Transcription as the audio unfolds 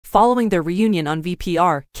Following their reunion on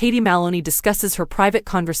VPR, Maloney discusses her private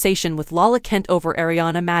conversation with Lala Kent over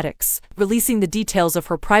Ariana Madix. Releasing the details of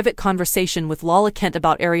her private conversation with Lala Kent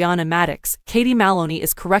about Ariana Madix, Maloney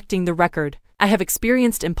is correcting the record. "I have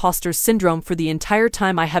experienced imposter syndrome for the entire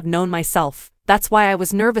time I have known myself. That's why I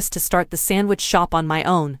was nervous to start the sandwich shop on my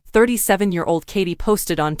own," 37-year-old Katie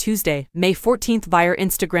posted on Tuesday, May 14 via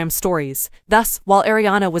Instagram stories. Thus, while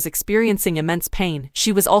Ariana was experiencing immense pain,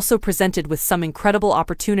 she was also presented with some incredible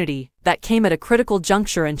opportunity that came at a critical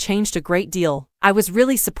juncture and changed a great deal. "I was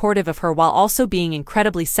really supportive of her while also being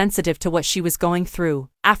incredibly sensitive to what she was going through."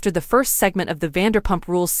 After the first segment of the Vanderpump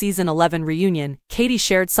Rules Season 11 reunion, Katie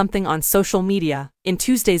shared something on social media. In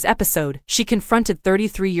Tuesday's episode, she confronted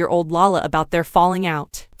 33-year-old Lala about their falling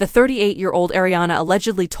out. The 38-year-old Ariana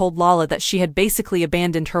allegedly told Lala that she had basically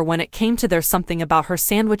abandoned her when it came to their something about her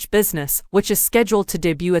sandwich business, which is scheduled to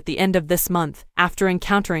debut at the end of this month. After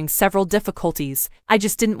encountering several difficulties, "I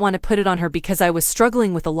just didn't want to put it on her because I was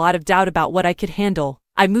struggling with a lot of doubt about what I could handle.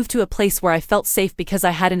 I moved to a place where I felt safe because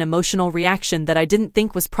I had an emotional reaction that I didn't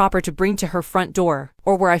think was proper to bring to her front door,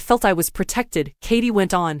 or where I felt I was protected," Katie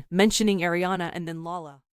went on, mentioning Ariana and then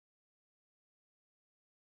Lala.